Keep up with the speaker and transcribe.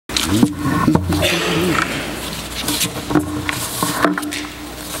Well,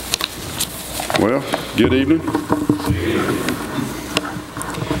 good evening.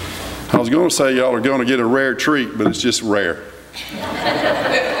 I was going to say y'all are going to get a rare treat, but it's just rare.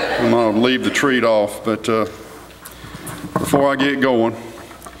 I'm going to leave the treat off, but before I get going,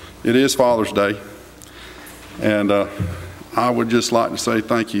 it is Father's Day, and I would just like to say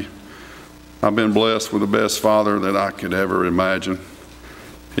thank you. I've been blessed with the best father that I could ever imagine.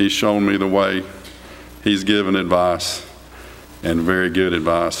 He's shown me the way. He's given advice, and very good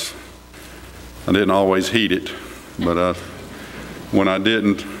advice. I didn't always heed it, but when I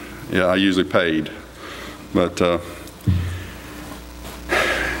didn't, yeah, I usually paid. But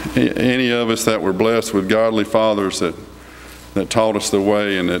any of us that were blessed with godly fathers that taught us the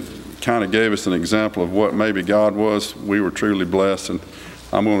way and that kind of gave us an example of what maybe God was, we were truly blessed. And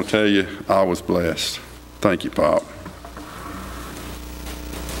I'm going to tell you, I was blessed. Thank you, Pop.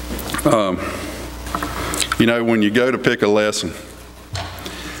 You know, when you go to pick a lesson,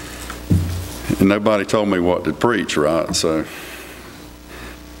 and nobody told me what to preach, right? So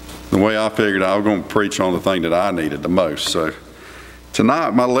the way I figured I was going to preach on the thing that I needed the most. So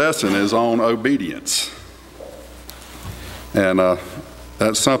tonight my lesson is on obedience. And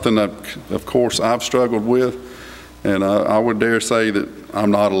that's something that, of course, I've struggled with. And I would dare say that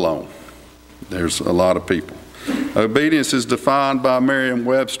I'm not alone. There's a lot of people. Obedience is defined by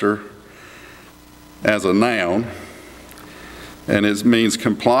Merriam-Webster as a noun. And it means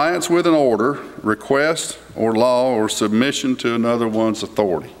compliance with an order, request, or law, or submission to another one's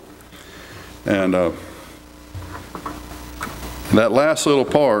authority. And that last little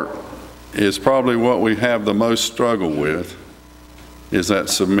part is probably what we have the most struggle with, is that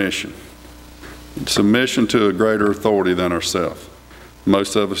submission. Submission to a greater authority than ourselves.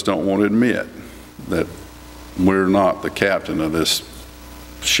 Most of us don't want to admit that we're not the captain of this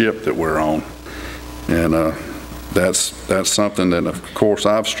ship that we're on. And that's something that, of course,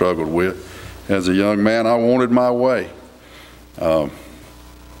 I've struggled with. As a young man, I wanted my way.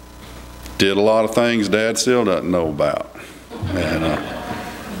 Did a lot of things Dad still doesn't know about. And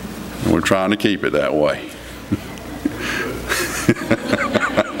we're trying to keep it that way.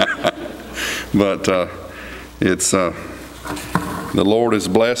 But the Lord has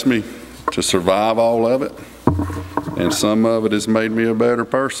blessed me to survive all of it. And some of it has made me a better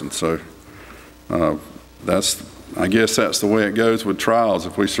person. So I guess that's the way it goes with trials.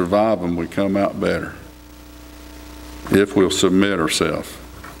 If we survive them, we come out better. If we'll submit ourselves.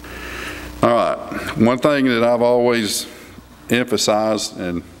 All right. One thing that I've always emphasized,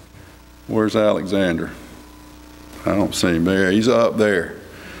 and where's Alexander? I don't see him there. He's up there.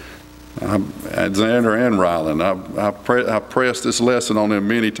 Alexander and Ryland. I've pressed this lesson on them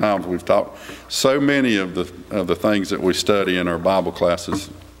many times. We've talked so many of the things that we study in our Bible classes,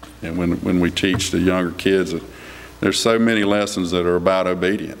 and when we teach the younger kids. There's so many lessons that are about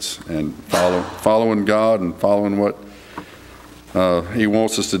obedience and following God and following what He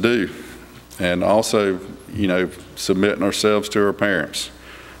wants us to do. And also, you know, submitting ourselves to our parents.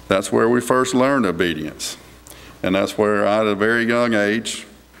 That's where we first learned obedience. And that's where I, at a very young age,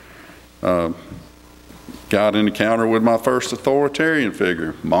 got an encounter with my first authoritarian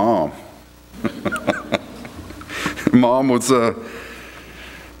figure, Mom. Mom was...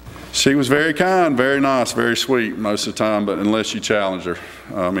 She was very kind, very nice, very sweet most of the time, but unless you challenge her.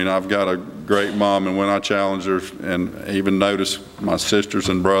 I mean, I've got a great mom, and when I challenged her, and even noticed my sisters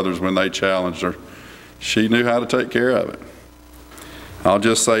and brothers when they challenged her, she knew how to take care of it. I'll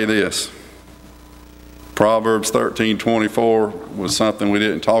just say this. Proverbs 13:24 was something we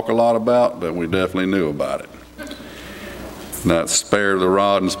didn't talk a lot about, but we definitely knew about it. And that's spare the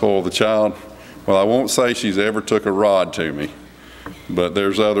rod and spoil the child. Well, I won't say she's ever took a rod to me. But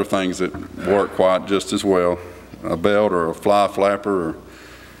there's other things that work quite just as well. A belt or a fly flapper. Or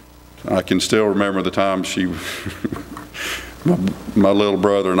I can still remember the time my little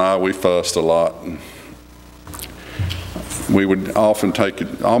brother and I, we fussed a lot. And we would often take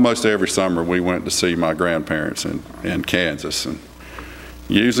it, almost every summer we went to see my grandparents in Kansas. And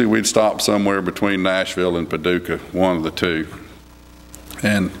usually we'd stop somewhere between Nashville and Paducah, one of the two.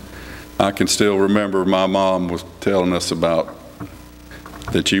 And I can still remember my mom was telling us about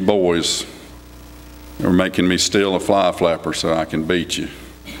that you boys are making me steal a fly flapper so I can beat you.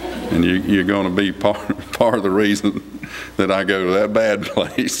 And you're going to be part of the reason that I go to that bad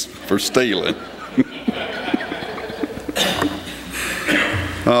place for stealing.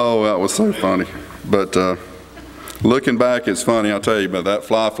 Oh, that was so funny. But looking back, it's funny, I'll tell you, but that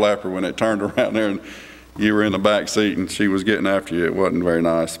fly flapper, when it turned around there and you were in the back seat and she was getting after you, it wasn't very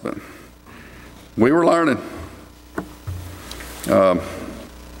nice. But we were learning.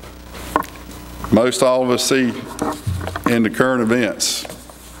 most all of us see in the current events,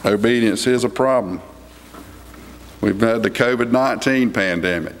 obedience is a problem. We've had the COVID-19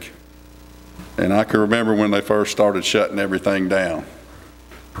 pandemic, and I can remember when they first started shutting everything down.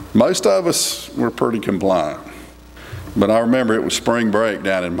 Most of us were pretty compliant, but I remember it was spring break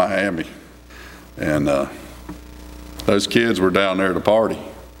down in Miami, and those kids were down there to party,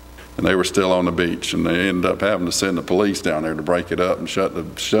 and they were still on the beach, and they ended up having to send the police down there to break it up and shut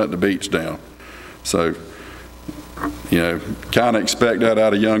the beach down. So, you know, kind of expect that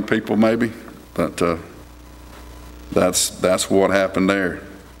out of young people maybe, but that's what happened there.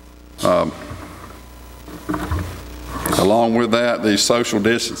 Along with that, these social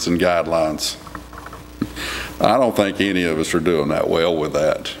distancing guidelines. I don't think any of us are doing that well with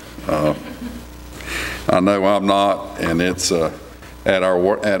that. I know I'm not, and it's at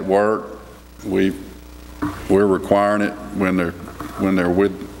work we're requiring it when they're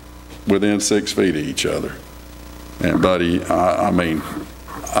within 6 feet of each other. And buddy, I mean,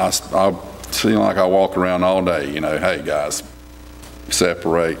 I seem like I walk around all day, you know, hey guys,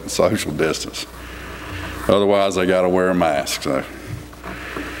 separate, social distance. Otherwise, they got to wear a mask. So,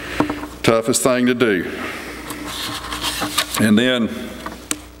 toughest thing to do. And then,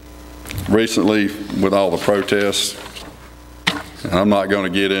 recently, with all the protests, and I'm not going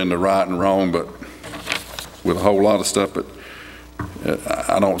to get into right and wrong, but with a whole lot of stuff, but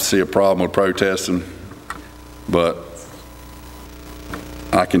I don't see a problem with protesting. But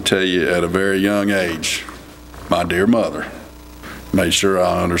I can tell you, at a very young age, my dear mother made sure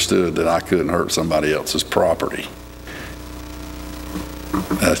I understood that I couldn't hurt somebody else's property.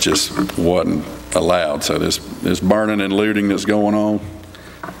 That just wasn't allowed. So this burning and looting that's going on,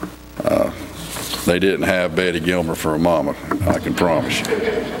 they didn't have Betty Gilmer for a mama, I can promise you.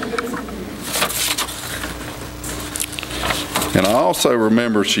 And I also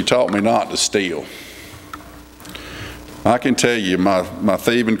remember she taught me not to steal. I can tell you my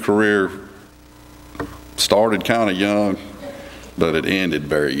thieving career started kind of young, but it ended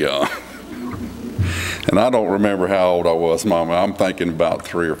very young. And I don't remember how old I was, Mama. I'm thinking about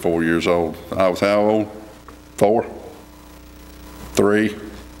 3 or 4 years old. I was how old? 4? 3?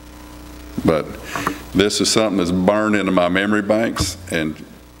 But this is something that's burned into my memory banks, and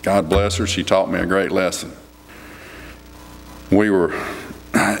God bless her, she taught me a great lesson. We were,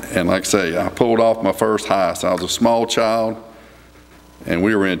 and like I say, I pulled off my first heist. I was a small child, and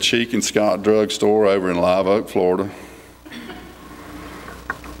we were in Cheek and Scott drugstore over in Live Oak, Florida.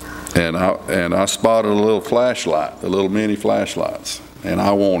 And I spotted a little flashlight, the little mini flashlights, and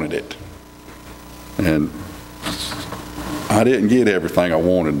I wanted it. And I didn't get everything I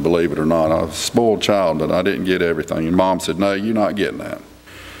wanted, believe it or not. I was a spoiled child, but I didn't get everything. And Mom said, no, you're not getting that.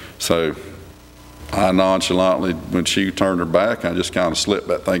 So I nonchalantly, when she turned her back, I just kind of slipped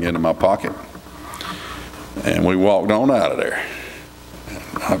that thing into my pocket. And we walked on out of there.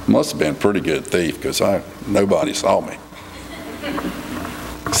 I must have been a pretty good thief because nobody saw me.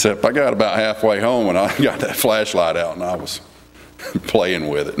 Except I got about halfway home and I got that flashlight out and I was playing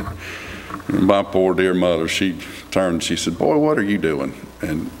with it. And my poor dear mother, she turned and she said, boy, what are you doing?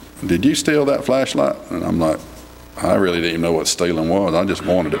 And did you steal that flashlight? And I'm like, I really didn't even know what stealing was. I just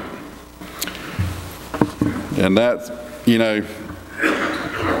wanted it. And that, you know,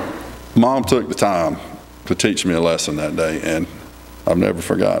 Mom took the time to teach me a lesson that day, and I've never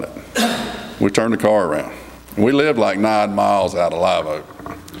forgot it. We turned the car around. We lived like 9 miles out of Live Oak,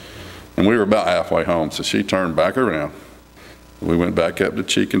 and we were about halfway home, so she turned back around. We went back up to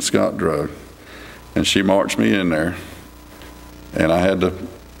Cheek and Scott Drug, and she marched me in there, and I had to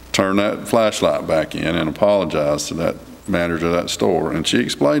turn that flashlight back in and apologize to that manager of that store, and she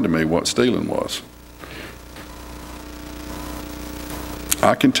explained to me what stealing was.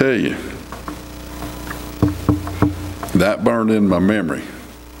 I can tell you, that burned in my memory.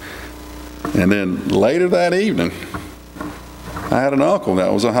 And then later that evening, I had an uncle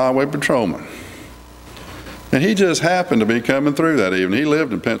that was a highway patrolman. And he just happened to be coming through that evening. He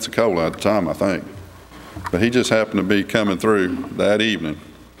lived in Pensacola at the time, I think. But he just happened to be coming through that evening.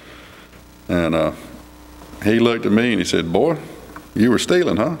 And he looked at me and he said, boy, you were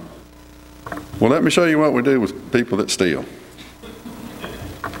stealing, huh? Well, let me show you what we do with people that steal.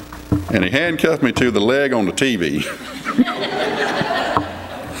 And he handcuffed me to the leg on the TV.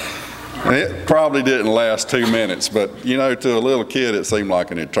 And it probably didn't last 2 minutes, but you know, to a little kid, it seemed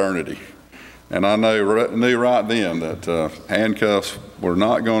like an eternity. And I knew right then that handcuffs were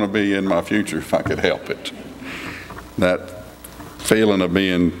not going to be in my future if I could help it. That feeling of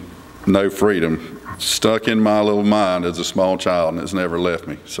being no freedom stuck in my little mind as a small child, and it's never left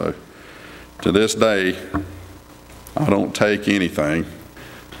me. So to this day, I don't take anything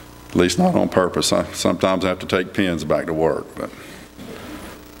At least not on purpose. I sometimes have to take pens back to work, but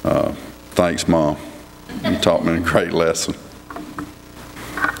thanks, Mom. You taught me a great lesson.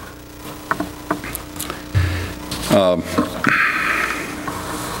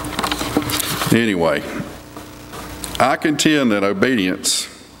 Anyway, I contend that obedience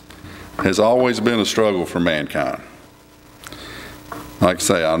has always been a struggle for mankind. Like I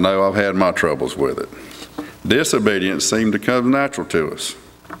say, I know I've had my troubles with it. Disobedience seemed to come natural to us.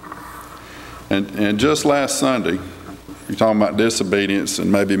 And just last Sunday, you're talking about disobedience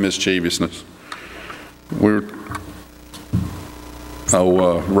and maybe mischievousness.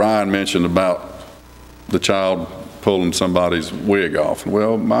 Ryan mentioned about the child pulling somebody's wig off.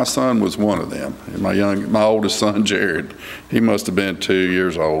 Well, my son was one of them. My oldest son, Jared, he must have been 2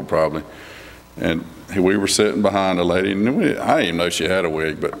 years old probably. And we were sitting behind a lady, and I didn't even know she had a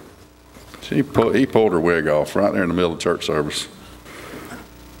wig, but he pulled her wig off right there in the middle of church service.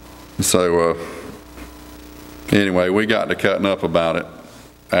 So anyway, we got to cutting up about it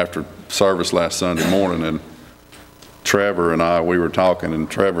after service last Sunday morning, and Trevor and we were talking, and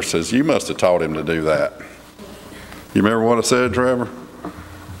Trevor says, "You must have taught him to do that." You remember what I said, Trevor?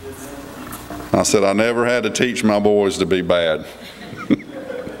 I said, "I never had to teach my boys to be bad."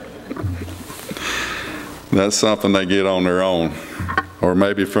 That's something they get on their own, or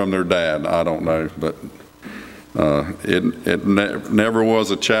maybe from their dad, I don't know. But it never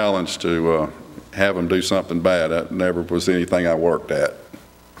was a challenge to have them do something bad. That never was anything I worked at.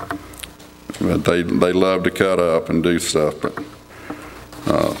 But they love to cut up and do stuff, but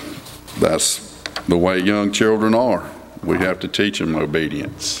that's the way young children are. We have to teach them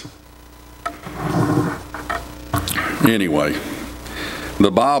obedience. Anyway,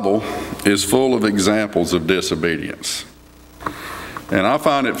 the Bible is full of examples of disobedience. And I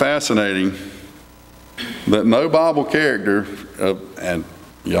find it fascinating that no Bible character, and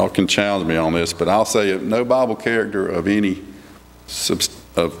y'all can challenge me on this, but I'll say no Bible character of any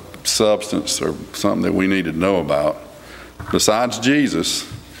substance or something that we need to know about, besides Jesus,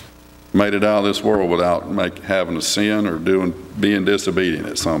 made it out of this world without having a sin or being disobedient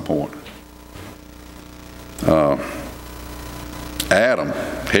at some point. Adam,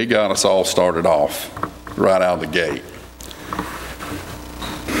 he got us all started off right out of the gate.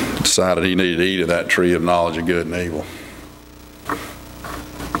 Decided he needed to eat of that tree of knowledge of good and evil.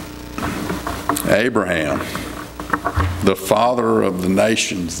 Abraham, the father of the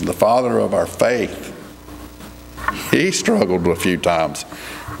nations, the father of our faith, he struggled a few times.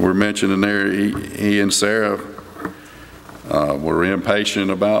 We're mentioning there he and Sarah were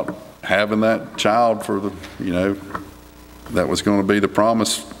impatient about having that child for that was going to be the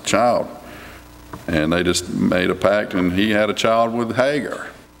promised child. And they just made a pact, and he had a child with Hagar.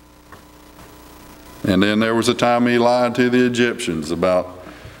 And then there was a time he lied to the Egyptians about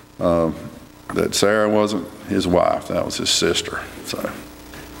that Sarah wasn't his wife, that was his sister. So,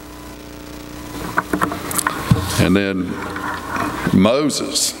 and then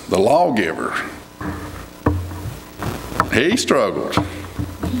Moses, the lawgiver, he struggled.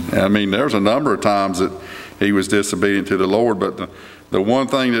 I mean, there's a number of times that he was disobedient to the Lord, but the one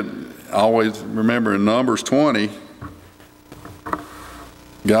thing that I always remember in Numbers 20,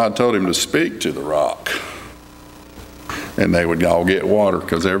 God told him to speak to the rock, and they would all get water,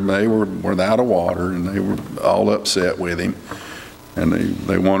 because they were out of water, and they were all upset with him, and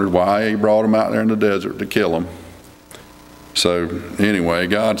they wondered why he brought them out there in the desert to kill them. So anyway,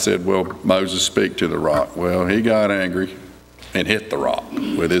 God said, "Well, Moses, speak to the rock." Well, he got angry and hit the rock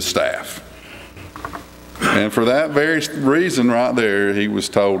with his staff. And for that very reason right there, he was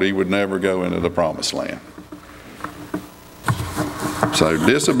told he would never go into the promised land. So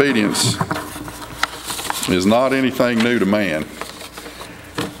disobedience is not anything new to man.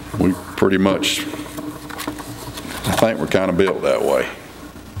 We pretty much, I think we're kind of built that way.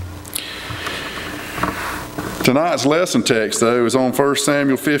 Tonight's lesson text, though, is on 1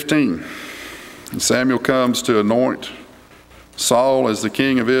 Samuel 15. And Samuel comes to anoint Saul as the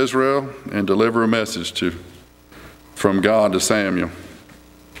king of Israel and deliver a message from God to Samuel.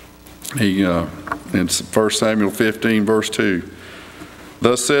 In 1 Samuel 15, verse 2,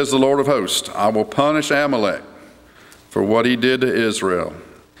 "Thus says the Lord of hosts, I will punish Amalek for what he did to Israel.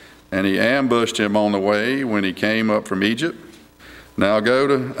 And he ambushed him on the way when he came up from Egypt. Now go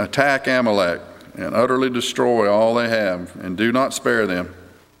to attack Amalek and utterly destroy all they have, and do not spare them,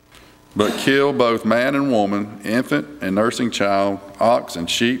 but kill both man and woman, infant and nursing child, ox and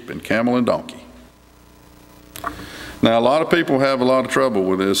sheep and camel and donkey." Now, a lot of people have a lot of trouble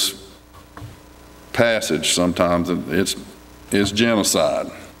with this passage sometimes. It's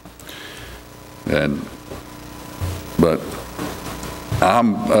genocide. But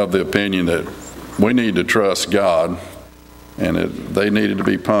I'm of the opinion that we need to trust God, and that they needed to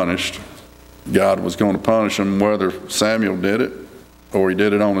be punished. God was going to punish them whether Samuel did it or he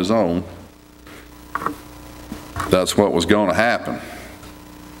did it on his own. That's what was going to happen.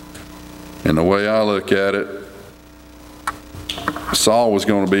 And the way I look at it, Saul was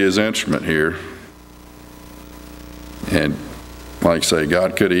going to be his instrument here. And like I say,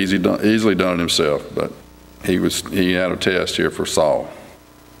 God could have easily done it himself, but he had a test here for Saul.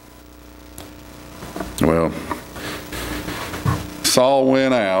 Well, Saul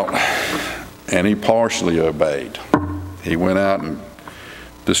went out and he partially obeyed. He went out and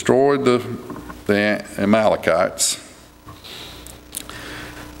destroyed the Amalekites,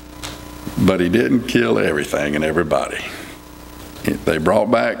 but he didn't kill everything and everybody. They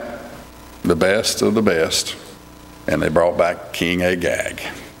brought back the best of the best, and they brought back King Agag.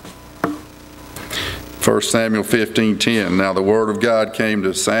 1 Samuel 15:10, now the word of God came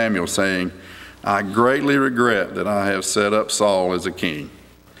to Samuel saying, I greatly regret that I have set up Saul as a king,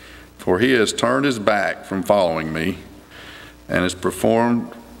 for he has turned his back from following me and has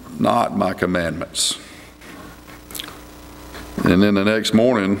performed not my commandments. And then the next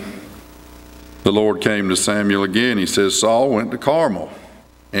morning, the Lord came to Samuel again. He says, Saul went to Carmel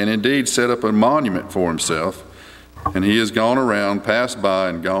and indeed set up a monument for himself, and he has gone around, passed by,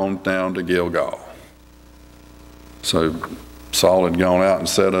 and gone down to Gilgal. So Saul had gone out and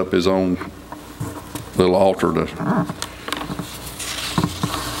set up his own little altar to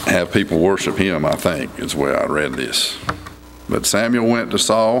have people worship him, I think, is the way I read this. But Samuel went to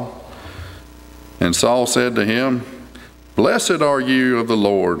Saul, and Saul said to him, Blessed are you of the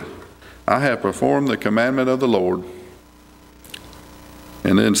Lord. I have performed the commandment of the Lord.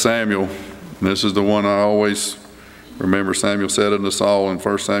 And then Samuel, and this is the one I always remember, Samuel said unto Saul in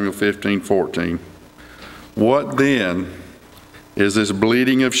 1 Samuel 15:14, What then is this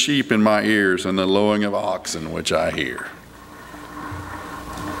bleating of sheep in my ears and the lowing of oxen which I hear?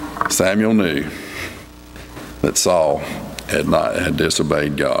 Samuel knew that Saul had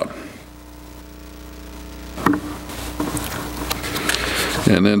disobeyed God.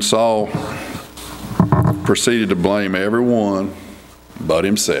 And then Saul proceeded to blame everyone but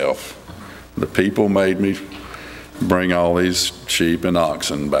himself. The people made me bring all these sheep and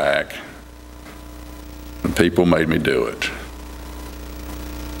oxen back. The people made me do it.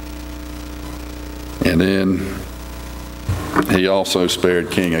 And then he also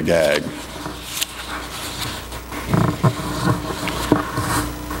spared King Agag.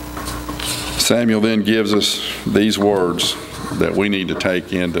 Samuel then gives us these words that we need to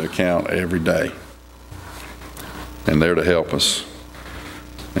take into account every day. And they're to help us.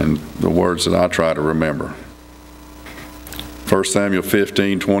 And the words that I try to remember. 1 Samuel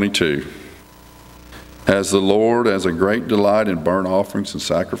 15:22. Has the Lord as a great delight in burnt offerings and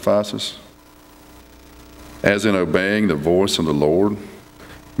sacrifices, as in obeying the voice of the Lord?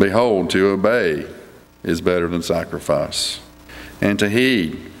 Behold, to obey is better than sacrifice, and to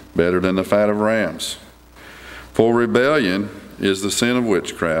heed better than the fat of rams. For rebellion is the sin of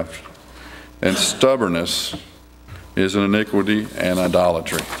witchcraft, and stubbornness is an iniquity and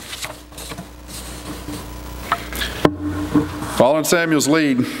idolatry. Following Samuel's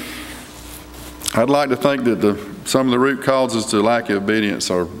lead, I'd like to think that some of the root causes to lack of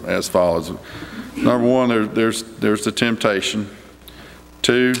obedience are as follows. Number one, there's the temptation.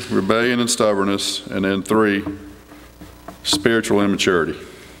 2, rebellion and stubbornness. And then 3, spiritual immaturity.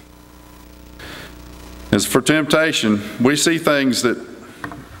 As for temptation, we see things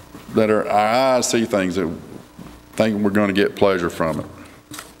our eyes see things that think we're going to get pleasure from it.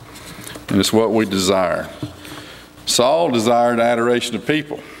 And it's what we desire. Saul desired adoration of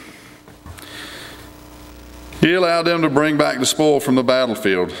people. He allowed them to bring back the spoil from the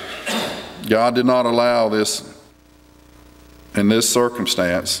battlefield. God did not allow this in this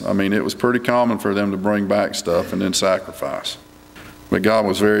circumstance. I mean, it was pretty common for them to bring back stuff and then sacrifice. But God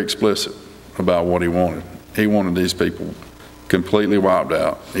was very explicit about what he wanted. He wanted these people completely wiped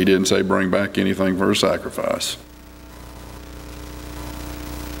out. He didn't say bring back anything for a sacrifice.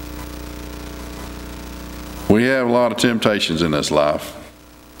 We have a lot of temptations in this life.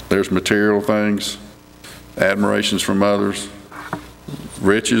 There's material things, admirations from others,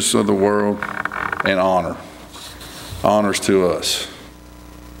 riches of the world, and honor. Honors to us.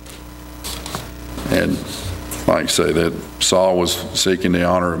 And like I say, that Saul was seeking the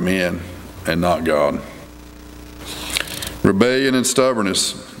honor of men and not God. Rebellion and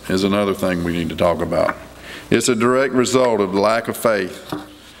stubbornness is another thing we need to talk about. It's a direct result of the lack of faith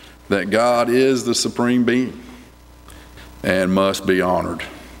that God is the supreme being and must be honored.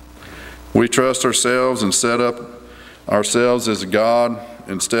 We trust ourselves and set up ourselves as God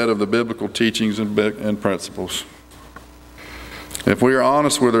instead of the biblical teachings and principles. If we are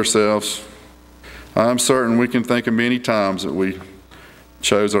honest with ourselves, I'm certain we can think of many times that we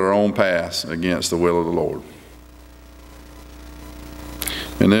chose our own paths against the will of the Lord.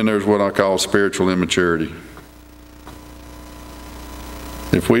 And then there's what I call spiritual immaturity.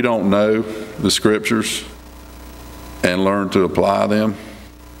 If we don't know the Scriptures and learn to apply them,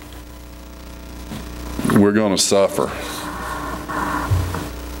 we're going to suffer.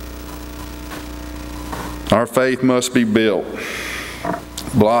 Our faith must be built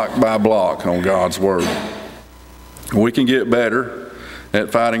block by block on God's Word. We can get better at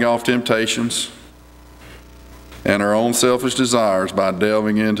fighting off temptations and our own selfish desires by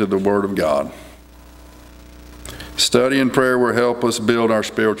delving into the Word of God. Study and prayer will help us build our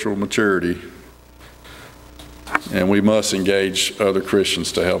spiritual maturity, and we must engage other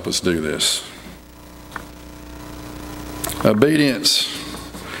Christians to help us do this. Obedience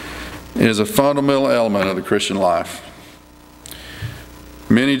is a fundamental element of the Christian life.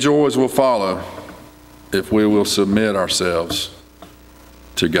 Many joys will follow if we will submit ourselves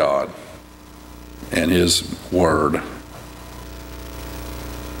to God and His Word.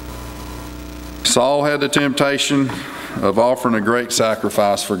 Saul had the temptation of offering a great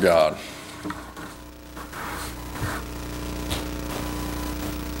sacrifice for God.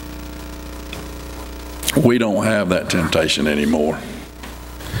 We don't have that temptation anymore.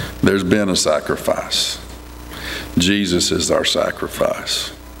 There's been a sacrifice. Jesus is our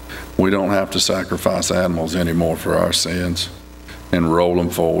sacrifice. We don't have to sacrifice animals anymore for our sins and roll them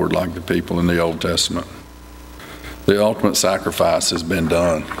forward like the people in the Old Testament. The ultimate sacrifice has been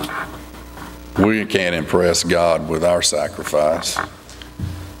done. We can't impress God with our sacrifice.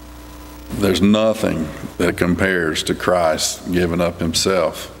 There's nothing that compares to Christ giving up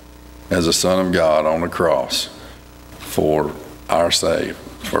Himself as a Son of God on the cross for our sake,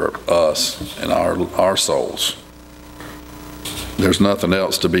 for us and our souls. There's nothing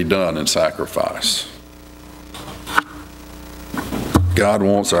else to be done in sacrifice. God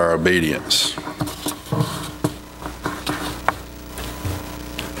wants our obedience.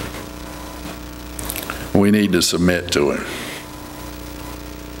 We need to submit to Him.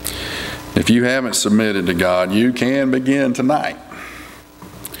 If you haven't submitted to God, you can begin tonight.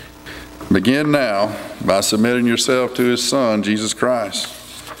 Begin now by submitting yourself to His Son, Jesus Christ,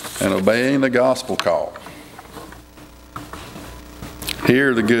 and obeying the gospel call.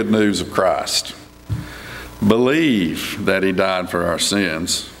 Hear the good news of Christ. Believe that He died for our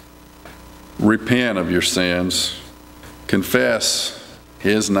sins. Repent of your sins. Confess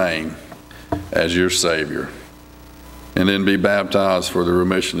His name as your Savior. And then be baptized for the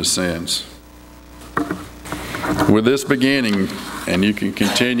remission of sins. With this beginning, and you can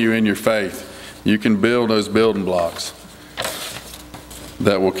continue in your faith, you can build those building blocks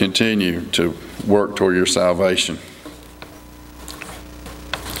that will continue to work toward your salvation.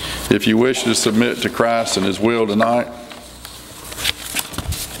 If you wish to submit to Christ and His will tonight,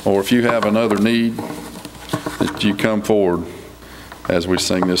 or if you have another need, that you come forward as we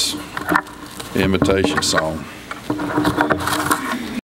sing this invitation song.